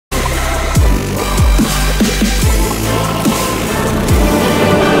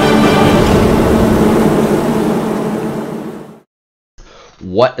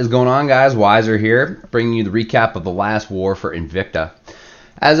What is going on, guys? Wiser here, bringing you the recap of the last war for Invicta.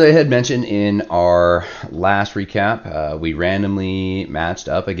 As I had mentioned in our last recap, we randomly matched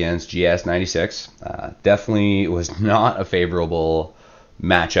up against GS96. Definitely was not a favorable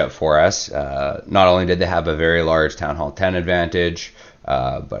matchup for us. Not only did they have a very large Town Hall 10 advantage,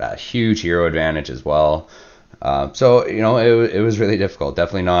 but a huge hero advantage as well. So, you know, it was really difficult.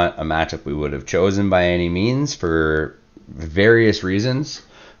 Definitely not a matchup we would have chosen by any means for various reasons.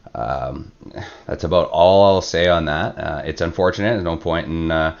 That's about all I'll say on that. It's unfortunate. There's no point in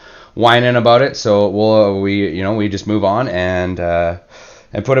whining about it. So we just move on and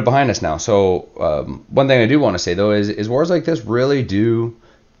put it behind us now. So one thing I do want to say though is wars like this really do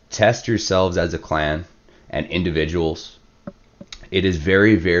test yourselves as a clan and individuals. It is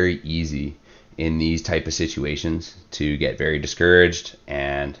very, very easy in these type of situations to get very discouraged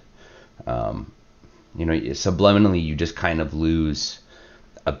and subliminally you just kind of lose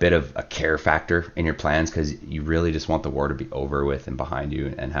a bit of a care factor in your plans because you really just want the war to be over with and behind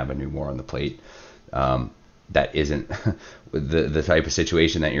you and have a new war on the plate. That isn't the type of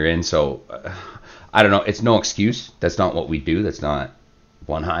situation that you're in. So I don't know. It's no excuse. That's not what we do. That's not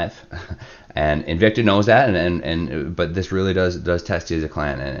OneHive. And Invicta knows that, but this really does test you as a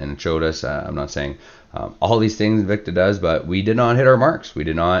clan, and it showed us. I'm not saying all these things Invicta does, but we did not hit our marks. We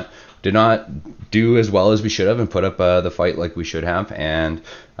did not do as well as we should have and put up the fight like we should have, and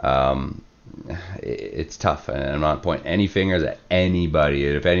it's tough. And I'm not pointing any fingers at anybody.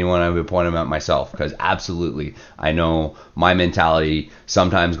 If anyone, I would point them at myself, because absolutely I know my mentality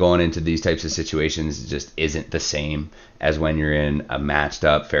sometimes going into these types of situations just isn't the same as when you're in a matched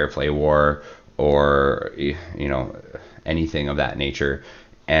up fair play war or anything of that nature,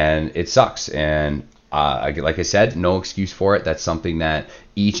 and it sucks. And like I said, no excuse for it. That's something that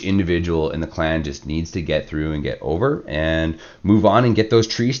each individual in the clan just needs to get through and get over and move on and get those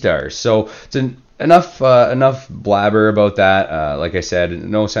tree stars. So it's enough blabber about that. Like I said,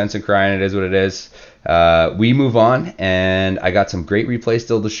 no sense in crying. It is what it is. We move on, and I got some great replays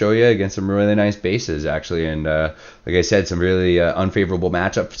still to show you against some really nice bases, actually. And like I said, some really unfavorable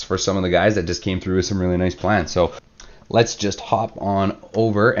matchups for some of the guys that just came through with some really nice plans. So let's just hop on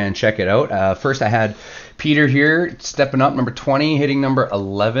over and check it out. First, I had Peter here stepping up, number 20, hitting number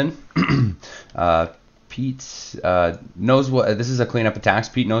 11. Pete knows what this is a cleanup attacks.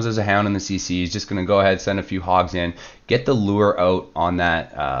 Pete knows there's a hound in the CC. He's just going to go ahead, send a few hogs in, get the lure out on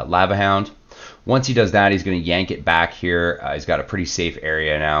that lava hound. Once he does that, he's going to yank it back here. He's got a pretty safe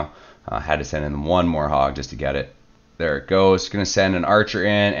area now. Had to send in one more hog just to get it. There it goes. Going to send an archer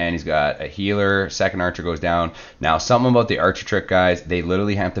in, and he's got a healer. Second archer goes down. Now, something about the archer trick, guys, they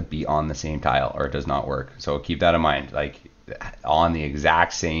literally have to be on the same tile or it does not work. So keep that in mind. Like, on the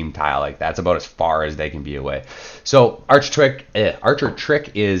exact same tile, like that's about as far as they can be away. So archer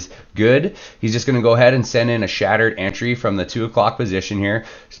trick is good. He's just going to go ahead and send in a shattered entry from the 2 o'clock position here,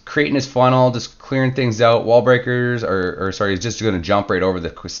 creating his funnel, just clearing things out. Wall breakers, he's just going to jump right over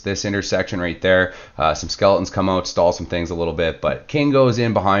this intersection right there. Some skeletons come out, stall some things a little bit, but King goes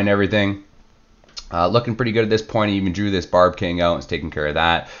in behind everything. Looking pretty good at this point. He even drew this Barb King out and is taking care of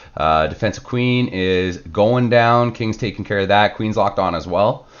that. Defensive Queen is going down. King's taking care of that. Queen's locked on as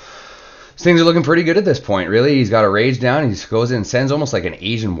well. So things are looking pretty good at this point, really. He's got a rage down. He goes in and sends almost like an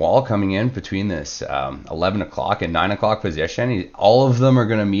Asian wall coming in between this 11 o'clock and 9 o'clock position. All of them are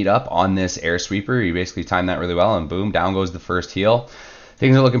going to meet up on this air sweeper. He basically timed that really well, and boom, down goes the first heal.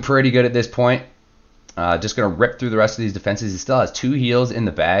 Things are looking pretty good at this point. Just going to rip through the rest of these defenses. He still has 2 heals in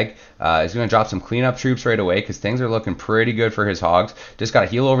the bag. He's going to drop some cleanup troops right away because things are looking pretty good for his hogs. Just got to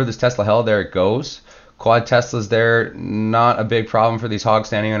heal over this Tesla Hell. There it goes. Quad Tesla's there. Not a big problem for these hogs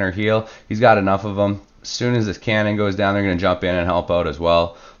standing on her heel. He's got enough of them. As soon as this cannon goes down, they're going to jump in and help out as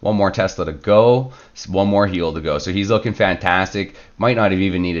well. One more Tesla to go. One more heal to go. So he's looking fantastic. Might not have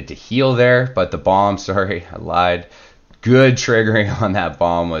even needed to heal there, but the bomb, sorry, I lied. Good triggering on that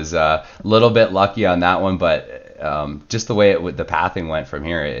bomb. Was a little bit lucky on that one, but just the way the pathing went from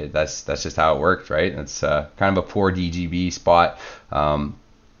here, that's just how it worked, right? It's kind of a poor DGB spot.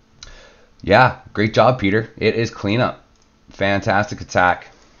 Yeah, great job, Peter. It is cleanup. Fantastic attack.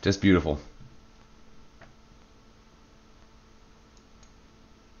 Just beautiful.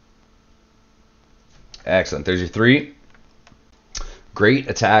 Excellent. There's your 3. Great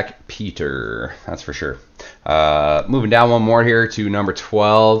attack, Peter. That's for sure. Moving down one more here to number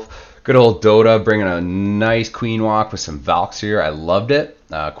 12. Good old Dota bringing a nice queen walk with some Valks here. I loved it.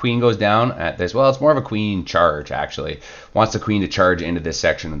 Queen goes down at this. Well, it's more of a queen charge, actually. Wants the queen to charge into this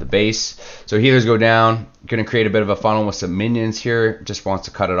section of the base. So healers go down. Going to create a bit of a funnel with some minions here. Just wants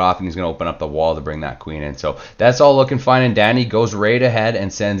to cut it off, and he's going to open up the wall to bring that queen in. So that's all looking fine and dandy. Goes right ahead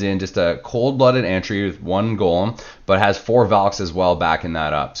and sends in just a cold-blooded entry with 1 golem, but has 4 Valks as well backing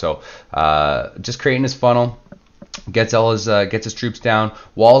that up. So just creating his funnel. Gets his troops down.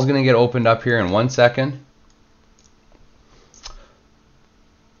 Wall's going to get opened up here in 1 second.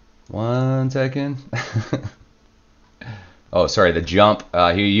 1 second. Oh, sorry, the jump.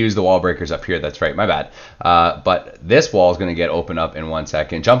 He used the wall breakers up here. That's right, my bad. But this wall is going to get opened up in 1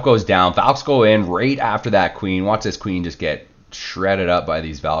 second. Jump goes down. Valks go in right after that queen. Watch this queen just get shredded up by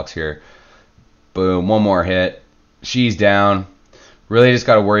these Valks here. Boom, 1 more hit. She's down. Really just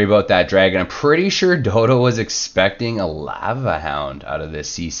got to worry about that dragon. I'm pretty sure Dodo was expecting a Lava Hound out of this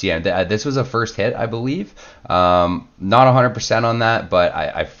CC. And this was a first hit, I believe. Not 100% on that, but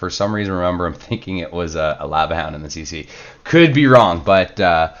I for some reason remember I'm thinking it was a Lava Hound in the CC. Could be wrong, but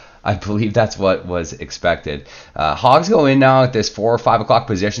I believe that's what was expected. Hogs go in now at this 4 or 5 o'clock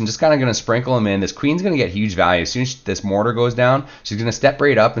position. Just kind of going to sprinkle them in. This queen's going to get huge value. As soon as this mortar goes down, she's going to step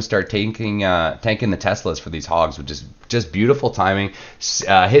right up and start tanking the Teslas for these hogs, which is just beautiful timing.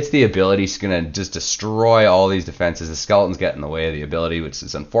 Hits the ability. She's going to just destroy all these defenses. The skeletons get in the way of the ability, which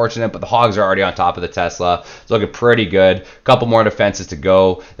is unfortunate, but the hogs are already on top of the Tesla. It's looking pretty good. A couple more defenses to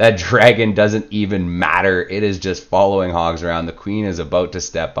go. That dragon doesn't even matter. It is just following hogs around. The queen is about to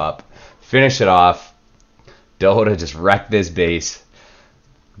step up. Finish it off. Dota just wrecked this base.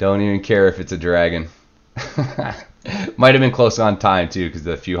 Don't even care if it's a dragon. Might have been close on time too because of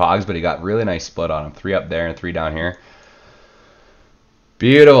the few hogs, but he got really nice split on him. 3 up there and 3 down here.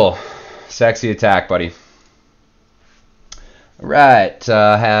 Beautiful. Sexy attack, buddy. Right.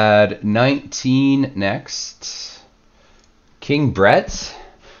 Had 19 next. King Brett.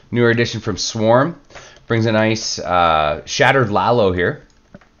 Newer addition from Swarm. Brings a nice Shattered Lalo here.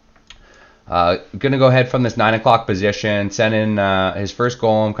 Going to go ahead from this 9 o'clock position, send in his first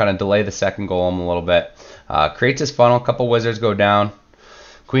golem, kind of delay the second golem a little bit. Creates his funnel, a couple wizards go down.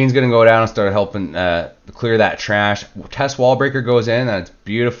 Queen's going to go down and start helping clear that trash. Test Wallbreaker goes in, that's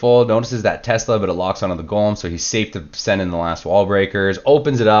beautiful. Notices that Tesla, but it locks onto the golem, so he's safe to send in the last Wallbreakers.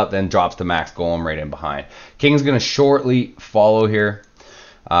 Opens it up, then drops the max golem right in behind. King's going to shortly follow here.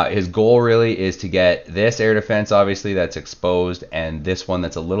 His goal really is to get this air defense, obviously, that's exposed, and this one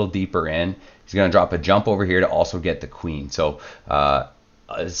that's a little deeper in. He's going to drop a jump over here to also get the queen. So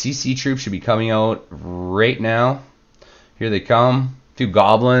CC troops should be coming out right now. Here they come. 2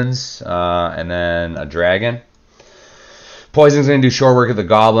 goblins and then a dragon. Poison's going to do short work of the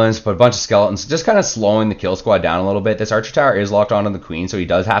goblins, but a bunch of skeletons. Just kind of slowing the kill squad down a little bit. This archer tower is locked onto the queen, so he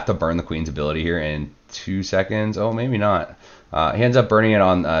does have to burn the queen's ability here in 2 seconds. Oh, maybe not. He ends up burning it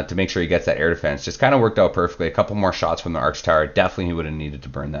on to make sure he gets that air defense. Just kind of worked out perfectly. A couple more shots from the arch tower. Definitely he would have needed to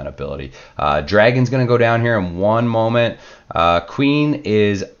burn that ability. Dragon's going to go down here in 1 moment. Queen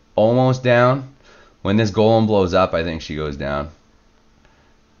is almost down. When this golem blows up, I think she goes down.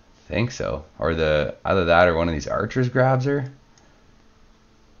 I think so. Or either that or one of these archers grabs her.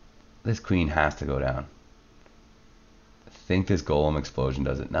 This queen has to go down. I think this golem explosion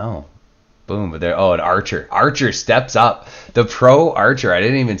does it. No. Boom, but there, oh, an archer. Archer steps up. The pro archer. I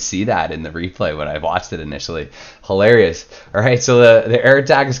didn't even see that in the replay when I watched it initially. Hilarious. All right, so the air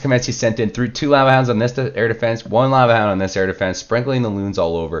attack is commenced. He sent in 2 lava hounds on this air defense, 1 lava hound on this air defense, sprinkling the loons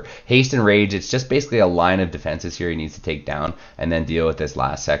all over. Haste and rage. It's just basically a line of defenses here he needs to take down and then deal with this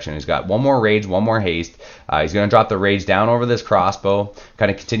last section. He's got 1 more rage, 1 more haste. He's going to drop the rage down over this crossbow,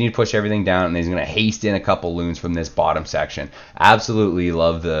 kind of continue to push everything down, and then he's going to haste in a couple loons from this bottom section. Absolutely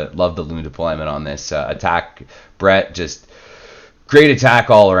love the loon deployment on this attack. Brett, just great attack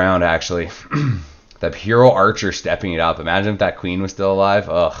all around, actually. The hero archer stepping it up. Imagine if that queen was still alive.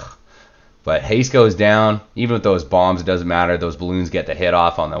 Ugh. But haste goes down. Even with those bombs, it doesn't matter. Those balloons get the hit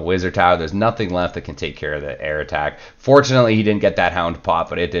off on the wizard tower. There's nothing left that can take care of the air attack. Fortunately, he didn't get that hound pop,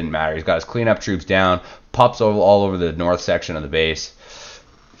 but it didn't matter. He's got his cleanup troops down. Pops all over the north section of the base.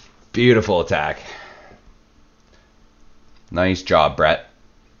 Beautiful attack. Nice job, Brett.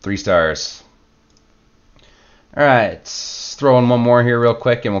 3 stars. All right, throw in 1 more here real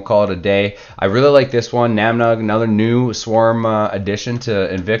quick and we'll call it a day. I really like this one. Namnug, another new Swarm addition to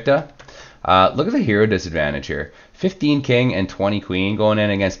Invicta. Look at the hero disadvantage here. 15 king and 20 queen going in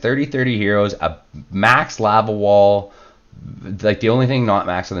against 30-30 heroes, a max lava wall. Like the only thing not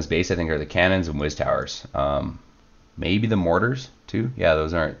max on this base, I think, are the cannons and whiz towers. Maybe the mortars too. Yeah,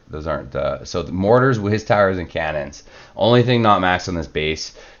 those aren't. So the mortars, whiz towers, and cannons. Only thing not max on this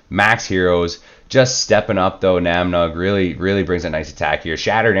base. max heroes. Just stepping up though. Namnug really brings a nice attack here.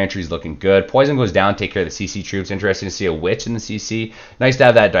 Shattered Entry's looking good. Poison goes down, take care of the CC troops. Interesting to see a witch in the CC. Nice to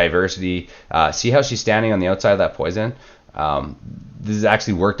have that diversity. See how she's standing on the outside of that poison? This has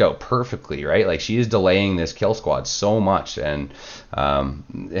actually worked out perfectly, right? Like, she is delaying this kill squad so much, and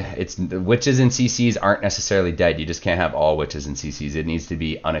it's witches and CCs aren't necessarily dead. You just can't have all witches and CCs. It needs to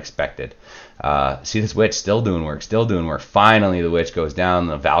be unexpected. See this witch still doing work. Finally, the witch goes down.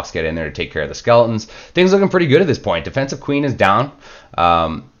 The Valks get in there to take care of the skeletons. Things looking pretty good at this point. Defensive Queen is down.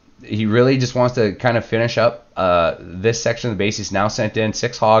 He really just wants to kind of finish up this section of the base. He's now sent in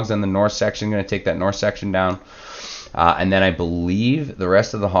 6 hogs on the north section. Going to take that north section down. And then I believe the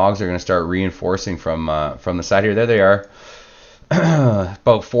rest of the hogs are going to start reinforcing from the side here. There they are.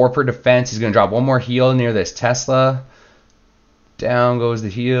 About 4 per defense. He's going to drop 1 more heal near this Tesla. Down goes the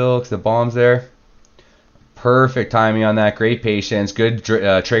heal because the bomb's there. Perfect timing on that. Great patience. Good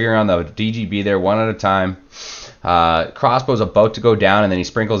trigger on the DGB there, 1 at a time. Crossbow's about to go down, and then he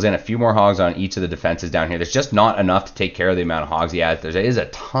sprinkles in a few more hogs on each of the defenses down here. There's just not enough to take care of the amount of hogs he has. There is a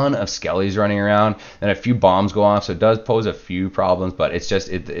ton of skellies running around, and a few bombs go off, so it does pose a few problems, but it's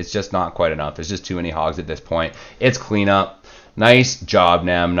just not quite enough. There's just too many hogs at this point. It's cleanup. Nice job,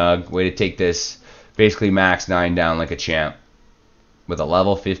 Namnug. Way to take this basically max 9 down like a champ with a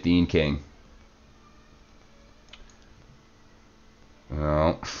level 15 king.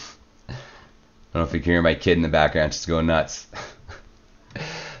 Well, I don't know if you can hear my kid in the background just going nuts.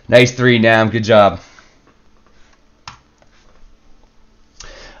 Nice 3, Nam. Good job.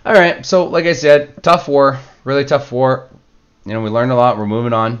 All right. So, like I said, tough war. Really tough war. You know, we learned a lot. We're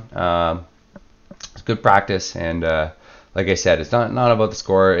moving on. It's good practice. And like I said, it's not about the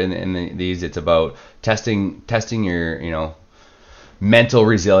score in these. It's about testing your mental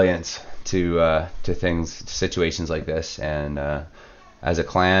resilience to things, to situations like this. And as a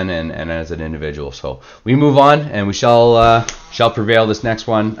clan and as an individual. So we move on, and we shall prevail this next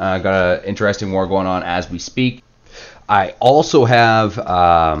one. Got an interesting war going on as we speak. I also have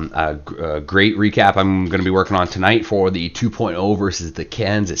a great recap I'm going to be working on tonight for the 2.0 versus the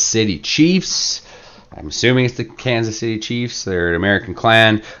Kansas City Chiefs. I'm assuming it's the Kansas City Chiefs. They're an American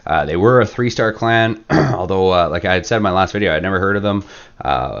clan. They were a 3-star clan, although, like I had said in my last video, I'd never heard of them.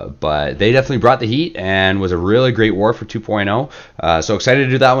 But they definitely brought the heat and was a really great war for 2.0. So excited to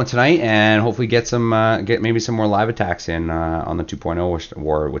do that one tonight, and hopefully get maybe some more live attacks in on the 2.0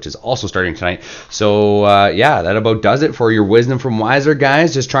 war, which is also starting tonight. So yeah, that about does it for your Wisdom from Wiser,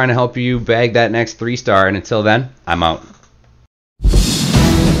 guys. Just trying to help you bag that next 3-star, and until then, I'm out.